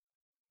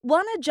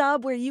Want a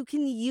job where you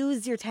can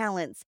use your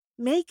talents,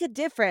 make a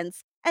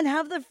difference, and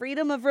have the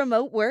freedom of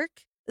remote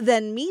work?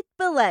 Then meet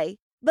Belay.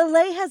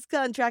 Belay has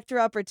contractor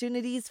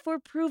opportunities for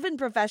proven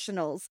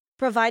professionals,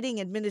 providing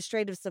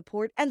administrative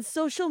support and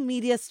social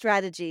media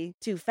strategy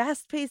to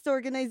fast-paced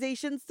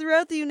organizations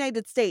throughout the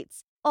United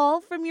States,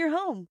 all from your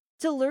home.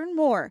 To learn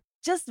more,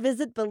 just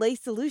visit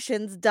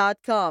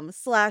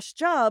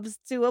belaysolutions.com/jobs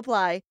to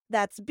apply.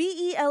 That's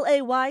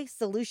BELAY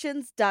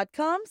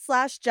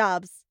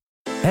solutions.com/jobs.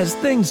 As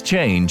things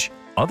change,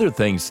 other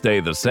things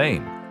stay the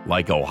same,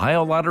 like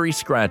Ohio Lottery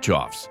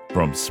scratch-offs.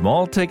 From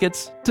small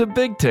tickets to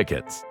big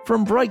tickets,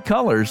 from bright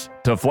colors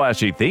to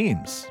flashy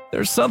themes.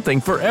 There's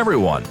something for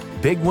everyone.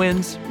 Big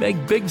wins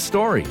make big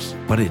stories,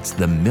 but it's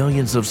the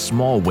millions of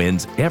small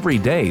wins every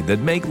day that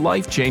make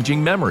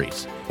life-changing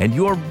memories. And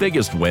your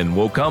biggest win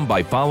will come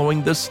by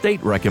following the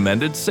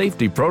state-recommended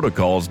safety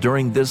protocols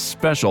during this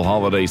special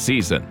holiday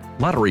season.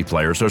 Lottery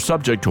players are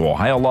subject to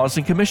Ohio laws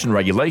and commission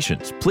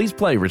regulations. Please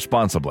play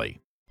responsibly.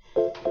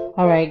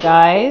 Alright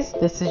guys,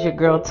 this is your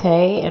girl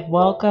Tae, and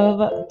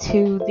welcome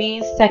to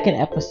the second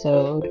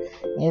episode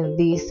in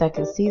the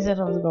second season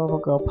of the Normal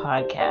Girl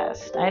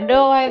Podcast. I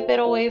know I've been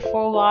away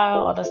for a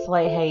while on a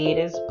slight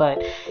hiatus,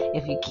 but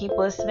if you keep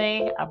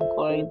listening, I'm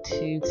going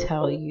to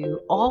tell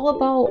you all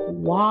about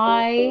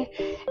why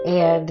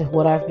and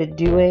what I've been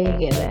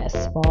doing in that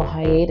small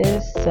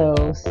hiatus,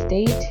 so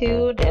stay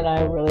tuned and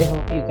I really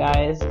hope you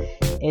guys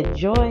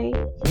enjoy.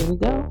 Here we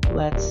go,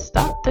 let's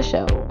start the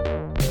show.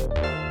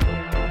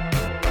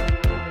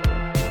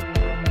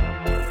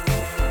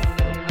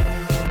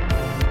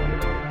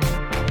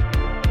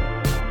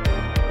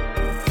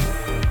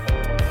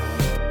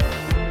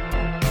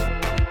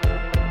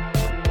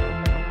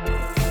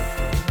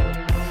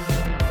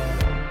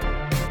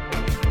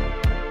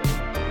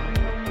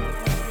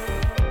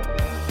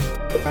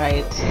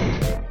 Right,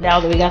 now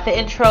that we got the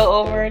intro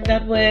over and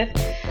done with,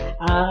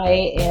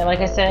 like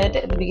I said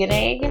at the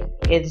beginning,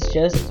 it's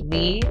just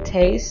me,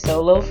 Tae,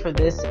 solo for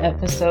this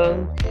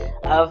episode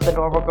of the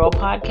Normal Girl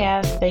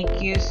Podcast.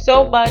 Thank you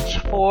so much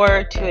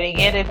for tuning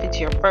in. If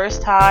it's your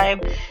first time,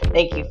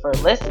 thank you for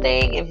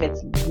listening. If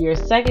it's your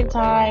second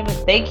time,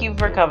 thank you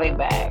for coming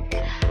back.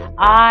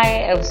 I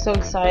am so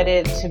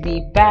excited to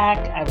be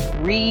back. I'm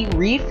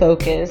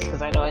refocused,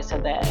 because I know I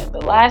said that in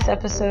the last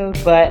episode,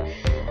 but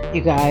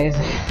you guys,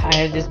 I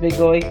have just been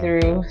going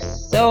through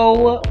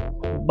so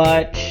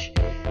much,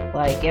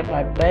 like in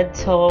my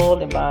mental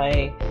and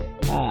my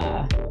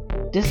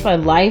just my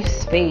life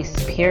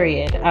space,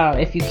 period.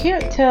 If you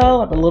can't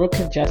tell, I'm a little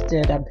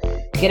congested. I'm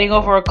getting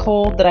over a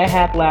cold that I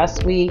had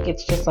last week.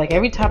 It's just like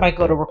every time I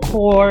go to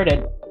record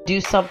and do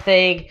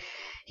something,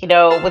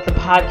 with the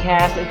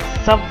podcast, it's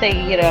something,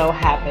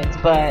 happens.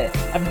 But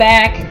I'm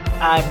back.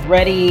 I'm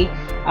ready.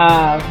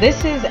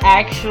 This is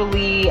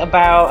actually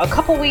about a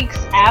couple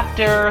weeks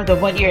after the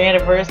 1 year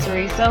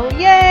anniversary, so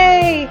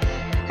yay!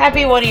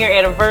 Happy 1 year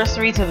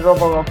anniversary to the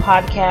Normal Girl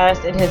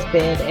Podcast. It has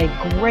been a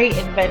great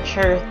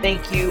adventure.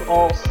 Thank you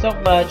all so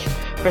much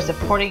for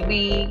supporting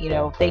me.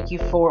 Thank you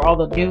for all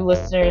the new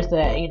listeners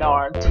that,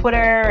 are on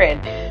Twitter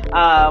and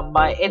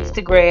my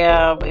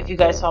Instagram. If you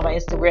guys saw my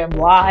Instagram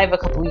live a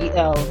couple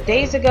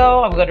days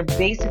ago, I'm going to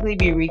basically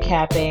be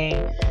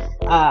recapping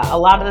a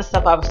lot of the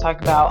stuff I was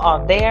talking about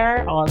on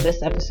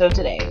this episode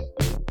today.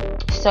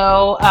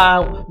 So,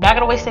 not going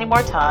to waste any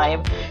more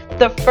time.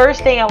 The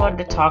first thing I wanted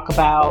to talk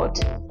about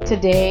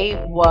today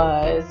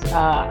was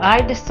I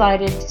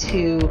decided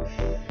to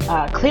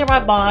clear my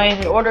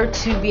mind in order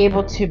to be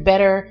able to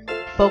better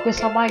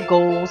focus on my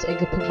goals and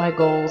complete my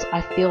goals.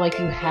 I feel like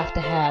you have to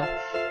have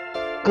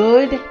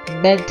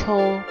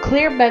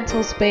clear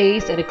mental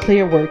space and a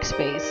clear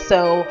workspace.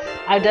 So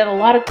I've done a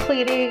lot of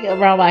cleaning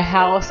around my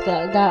house,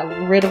 got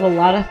rid of a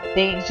lot of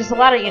things, just a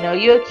lot of,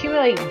 you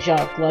accumulate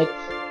junk like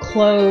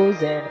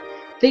clothes and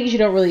things you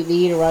don't really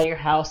need around your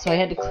house. So I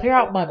had to clear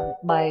out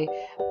my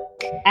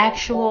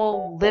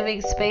actual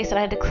living space, and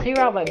I had to clear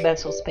out my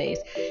mental space.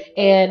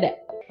 And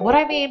what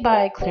I mean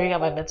by clearing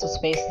out my mental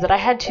space is that I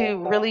had to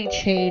really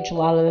change a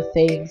lot of the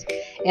things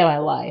in my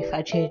life.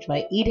 I changed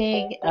my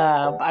eating.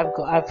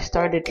 I've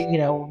started,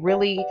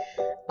 really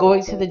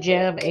going to the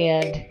gym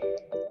and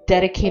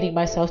dedicating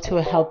myself to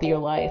a healthier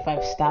life.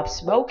 I've stopped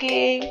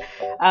smoking.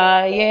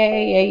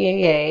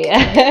 Yay.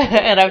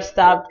 And I've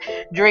stopped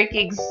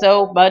drinking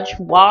so much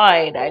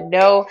wine. I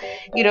know,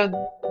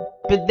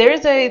 but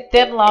there's a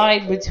thin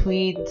line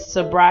between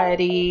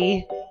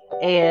sobriety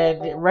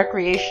and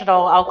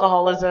recreational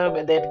alcoholism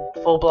and then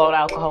full-blown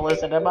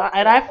alcoholism. And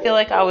I feel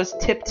like I was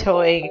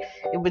tiptoeing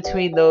in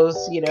between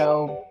those,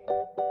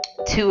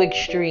 two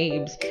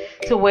extremes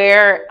to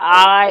where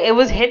it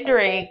was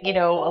hindering,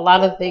 a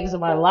lot of things in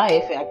my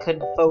life. I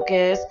couldn't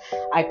focus.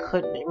 I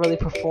couldn't really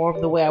perform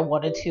the way I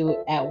wanted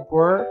to at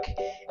work.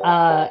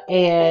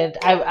 And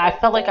I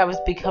felt like I was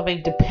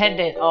becoming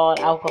dependent on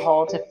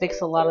alcohol to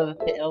fix a lot of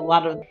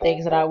the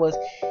things that I was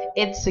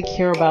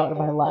insecure about in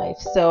my life.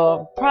 So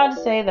I'm proud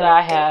to say that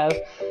I have,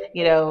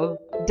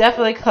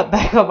 definitely cut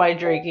back on my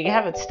drinking. I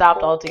haven't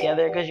stopped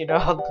altogether because a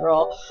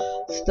girl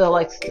still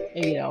likes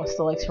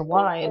her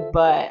wine,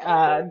 but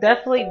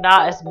definitely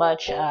not as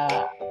much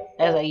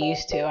as I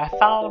used to. I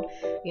found,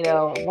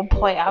 at one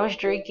point I was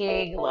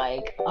drinking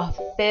like a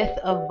fifth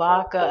of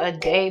vodka a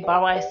day by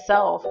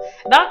myself.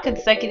 Not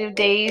consecutive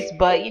days,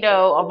 but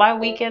on my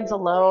weekends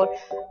alone,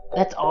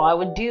 that's all I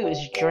would do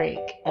is drink.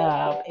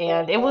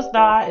 And it was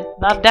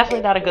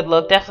definitely not a good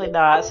look. Definitely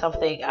not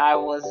something I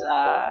was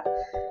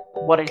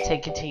wanting to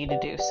continue to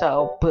do.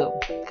 So, boom,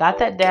 got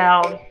that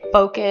down,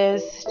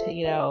 focused.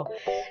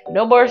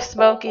 No more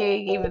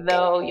smoking, even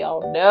though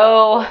y'all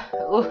know,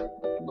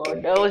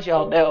 Lord knows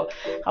y'all know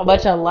how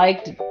much I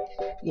liked,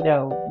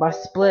 my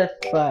spliff,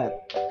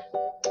 but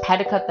had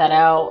to cut that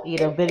out.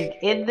 Been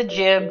in the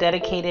gym,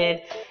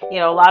 dedicated.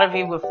 A lot of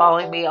you were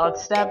following me on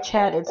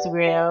Snapchat,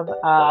 Instagram.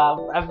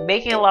 I'm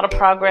making a lot of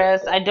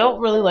progress. I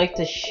don't really like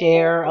to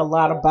share a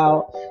lot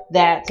about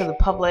that to the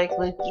public.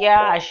 Like,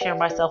 yeah, I share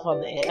myself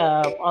on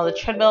the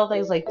treadmill,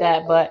 things like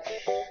that, but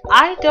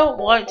I don't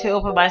want to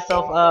open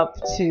myself up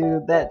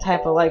to that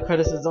type of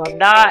criticism. I'm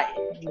not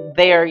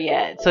there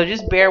yet, so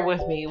just bear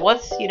with me.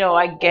 Once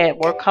I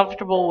get more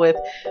comfortable with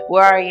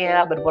where I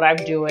am and what I'm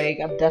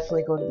doing, I'm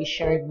definitely going to be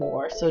sharing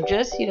more. So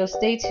just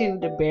stay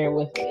tuned and bear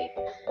with me.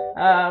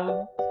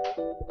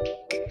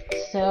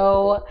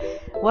 So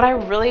what I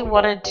really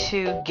wanted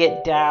to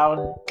get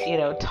down,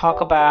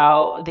 talk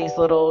about these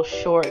little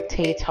short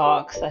Tae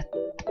Talks. I'm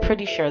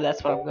pretty sure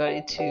that's what I'm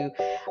going to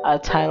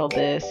title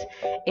this.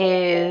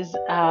 Is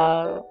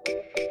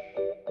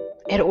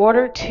in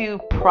order to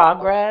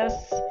progress,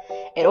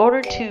 in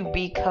order to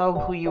become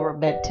who you were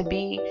meant to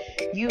be,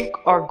 you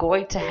are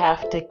going to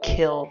have to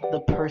kill the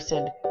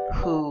person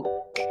who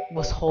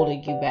was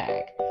holding you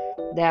back.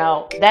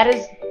 Now, that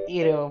is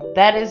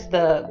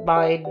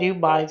my new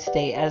mind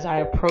state as I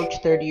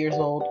approach 30 years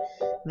old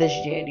this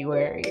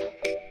January.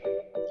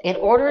 In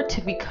order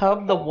to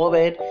become the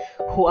woman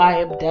who I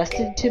am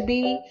destined to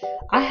be,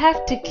 I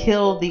have to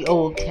kill the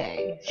old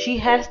Tae. She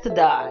has to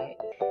die.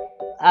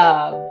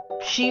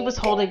 She was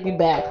holding me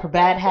back. Her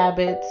bad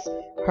habits,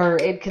 her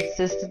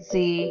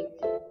inconsistency,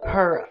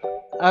 her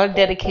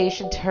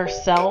undedication to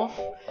herself.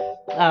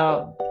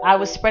 I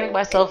was spreading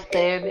myself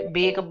thin,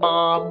 being a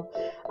mom.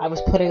 I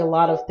was putting a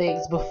lot of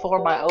things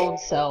before my own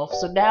self.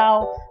 So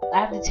now I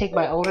have to take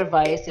my own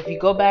advice. If you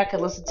go back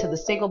and listen to the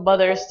Single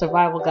Mother's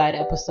Survival Guide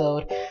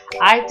episode,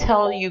 I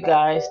tell you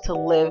guys to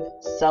live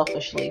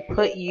selfishly.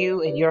 Put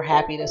you and your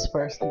happiness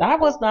first. And I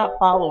was not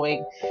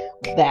following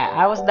that.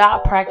 I was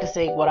not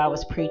practicing what I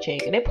was preaching.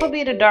 And it put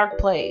me in a dark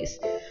place.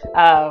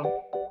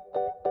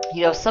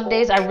 Some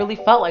days I really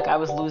felt like I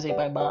was losing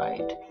my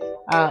mind.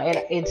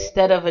 And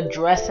instead of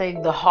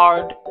addressing the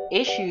hard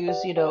issues,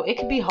 it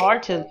can be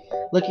hard to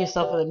look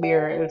yourself in the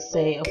mirror and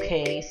say,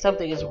 okay,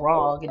 something is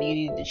wrong and you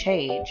need to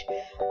change.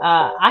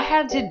 I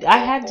had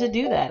to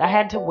do that. I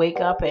had to wake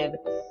up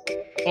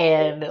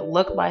and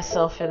look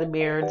myself in the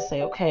mirror and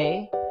say,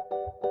 okay,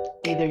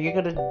 either you're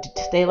going to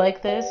stay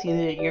like this,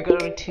 either you're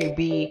going to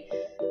be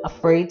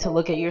afraid to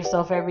look at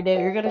yourself every day,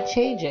 or you're going to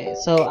change it.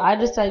 So I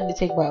decided to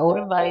take my own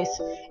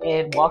advice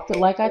and walked it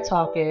like I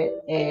talk it,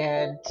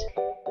 and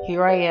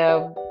here I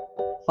am,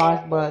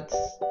 5 months,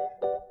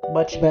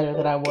 much better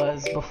than I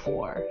was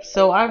before.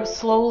 So I'm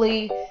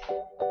slowly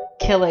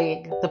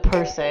killing the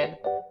person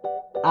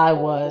I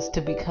was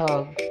to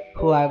become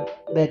who I'm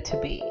meant to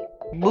be.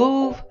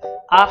 Move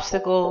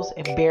obstacles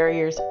and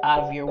barriers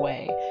out of your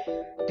way.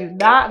 Do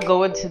not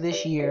go into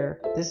this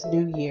year, this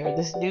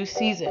new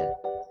season,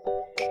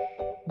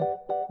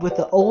 with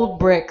the old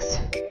bricks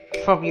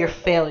from your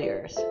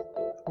failures.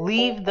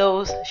 Leave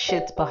those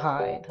shits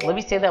behind. Let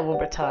me say that one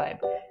more time.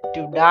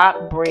 Do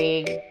not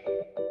bring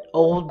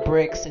old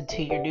bricks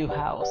into your new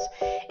house.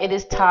 It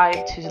is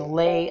time to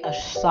lay a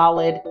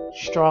solid,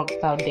 strong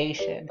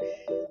foundation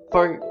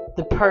for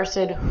the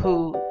person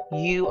who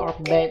you are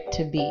meant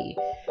to be.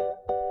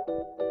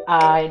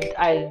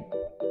 I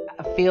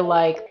feel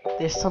like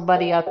there's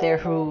somebody out there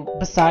who,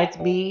 besides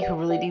me, who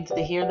really needs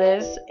to hear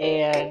this.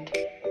 And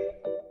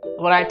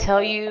when I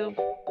tell you,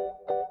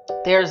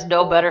 there's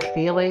no better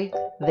feeling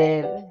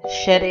than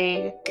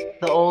shedding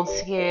the old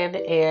skin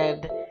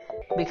and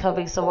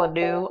becoming someone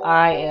new.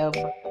 I am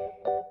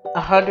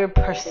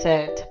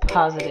 100%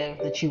 positive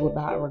that you will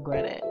not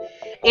regret it.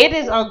 It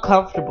is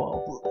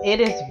uncomfortable.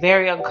 It is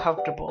very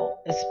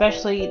uncomfortable,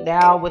 especially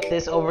now with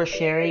this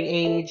oversharing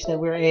age that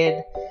we're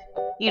in.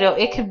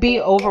 It can be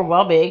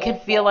overwhelming. It can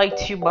feel like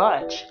too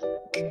much.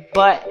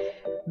 But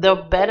the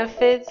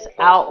benefits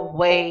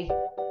outweigh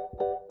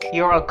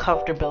your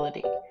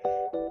uncomfortability.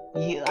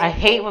 I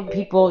hate when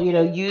people,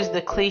 use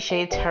the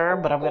cliche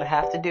term, but I'm going to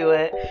have to do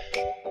it.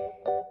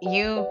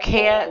 You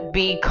can't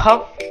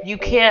you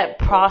can't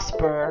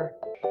prosper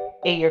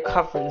in your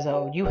comfort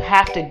zone. You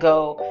have to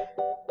go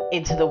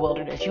into the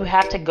wilderness. You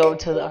have to go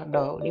to the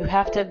unknown. You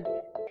have to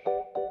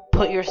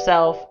put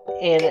yourself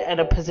in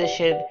a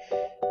position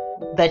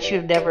that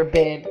you've never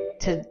been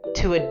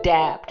to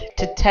adapt,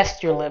 to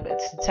test your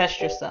limits, to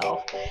test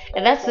yourself.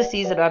 And that's the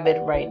season I'm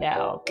in right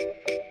now.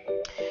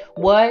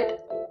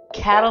 What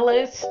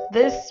catalyst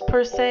this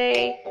per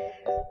se.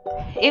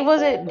 It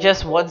wasn't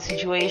just one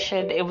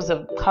situation, it was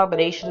a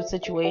combination of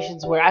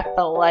situations where I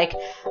felt like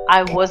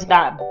I was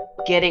not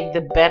getting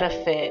the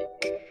benefit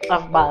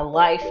of my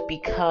life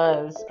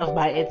because of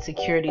my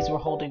insecurities were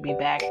holding me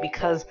back,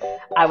 because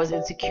I was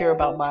insecure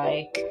about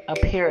my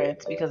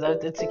appearance, because I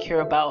was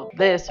insecure about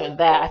this or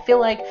that. I feel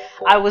like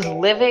I was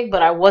living,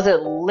 but I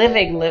wasn't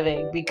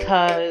living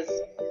because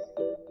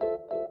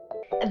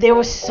there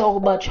was so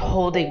much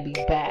holding me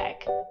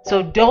back.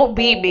 So don't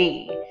be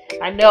me.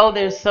 I know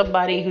there's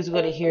somebody who's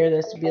going to hear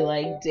this and be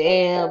like,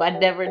 damn, I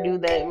never knew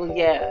that. Well,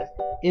 yeah,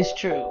 it's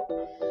true.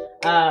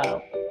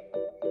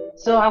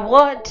 So I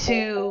want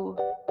to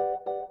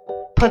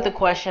put the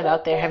question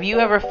out there. Have you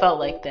ever felt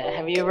like that?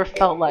 Have you ever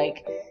felt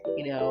like,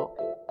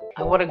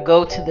 I want to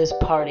go to this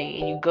party,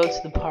 and you go to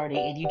the party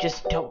and you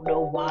just don't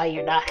know why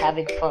you're not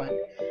having fun?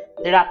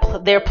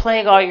 They're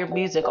playing all your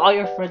music, all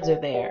your friends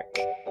are there.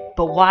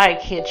 But why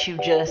can't you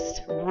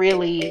just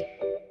really,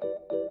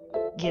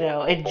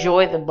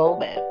 enjoy the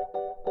moment?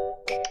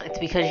 It's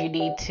because you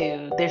need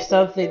to. There's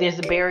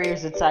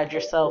barriers inside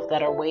yourself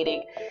that are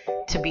waiting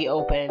to be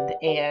opened,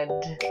 and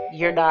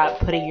you're not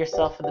putting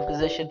yourself in the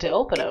position to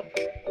open them.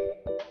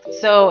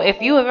 So if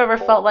you have ever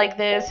felt like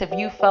this, if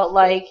you felt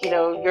like,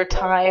 your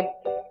time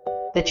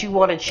that you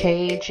want to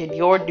change and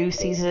your new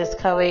season is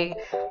coming,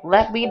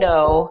 let me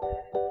know.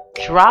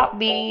 Drop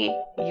me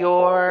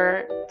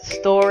your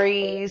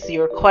stories,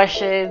 your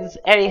questions,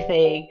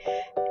 anything.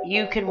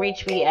 You can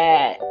reach me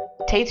at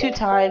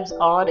Tae2Times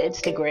on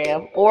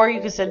Instagram, or you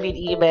can send me an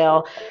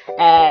email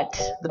at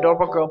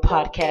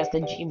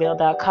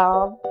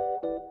thenormalgirlpodcast@gmail.com.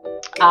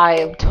 I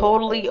am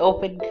totally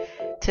open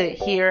to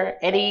hear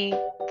any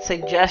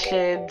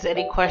suggestions,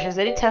 any questions,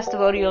 any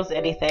testimonials,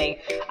 anything.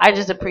 I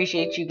just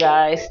appreciate you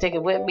guys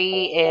sticking with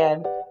me,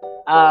 and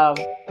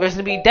there's going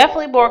to be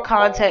definitely more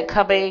content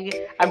coming.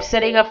 I'm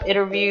setting up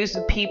interviews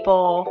with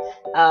people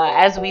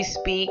as we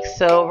speak,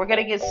 so we're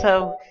going to get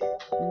some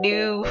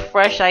new,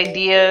 fresh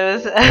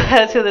ideas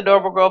to the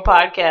Normal Girl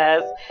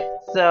podcast.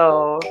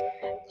 So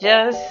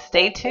just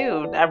stay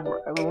tuned. I'm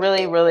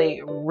really,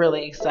 really,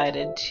 really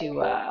excited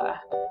to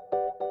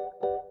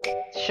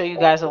show you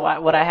guys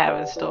what I have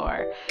in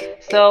store.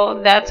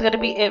 So that's going to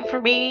be it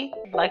for me.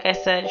 Like I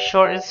said,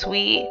 short and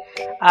sweet.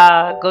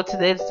 Go to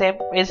the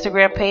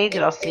Instagram page,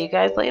 and I'll see you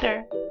guys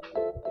later.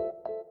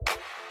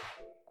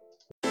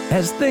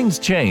 As things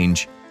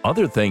change,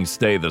 other things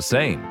stay the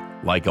same,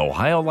 like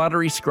Ohio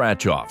Lottery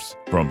scratch-offs.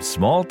 From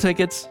small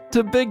tickets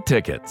to big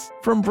tickets,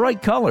 from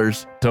bright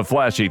colors to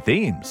flashy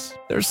themes.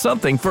 There's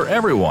something for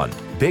everyone.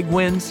 Big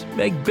wins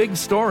make big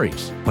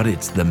stories, but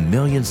it's the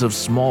millions of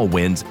small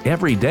wins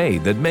every day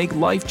that make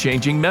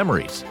life-changing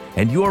memories.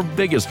 And your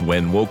biggest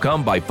win will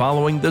come by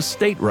following the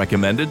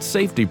state-recommended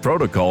safety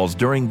protocols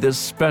during this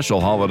special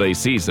holiday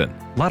season.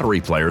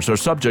 Lottery players are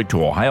subject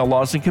to Ohio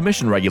laws and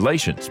commission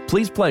regulations.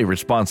 Please play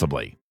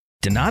responsibly.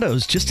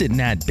 Donato's just didn't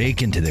add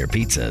bacon to their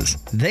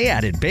pizzas. They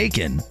added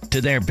bacon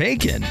to their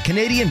bacon.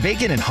 Canadian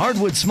bacon and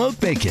hardwood smoked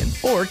bacon,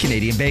 or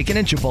Canadian bacon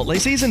and Chipotle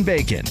seasoned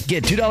bacon.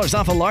 Get $2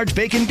 off a large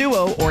bacon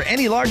duo or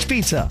any large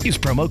pizza. Use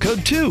promo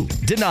code 2.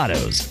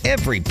 Donato's.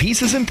 Every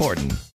piece is important.